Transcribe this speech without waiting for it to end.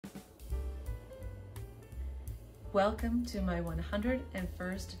Welcome to my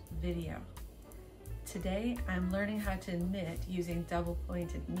 101st video. Today I'm learning how to knit using double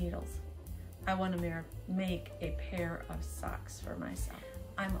pointed needles. I want to make a pair of socks for myself.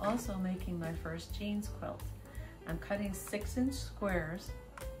 I'm also making my first jeans quilt. I'm cutting 6-inch squares.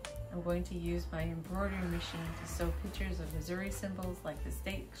 I'm going to use my embroidery machine to sew pictures of Missouri symbols like the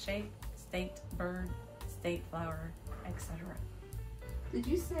state shape, state bird, state flower, etc. Did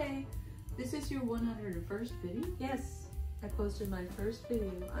you say this is your 101st video? Yes, I posted my first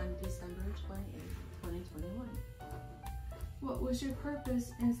video on December 28th, 2021. What was your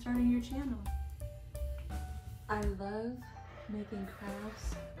purpose in starting your channel? I love making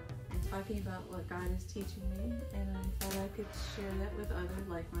crafts and talking about what God is teaching me, and I thought I could share that with other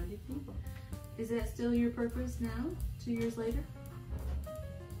like-minded people. Is that still your purpose now, 2 years later?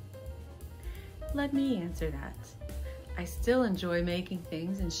 Let me answer that. I still enjoy making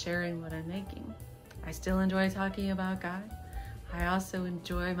things and sharing what I'm making. I still enjoy talking about God. I also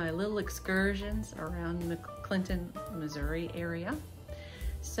enjoy my little excursions around the Clinton, Missouri area.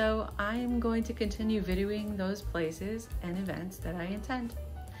 So I'm going to continue videoing those places and events that I attend.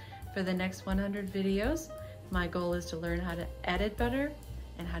 For the next 100 videos, my goal is to learn how to edit better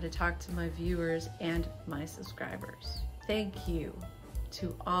and how to talk to my viewers and my subscribers. Thank you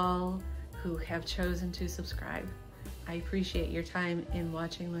to all who have chosen to subscribe. I appreciate your time in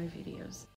watching my videos.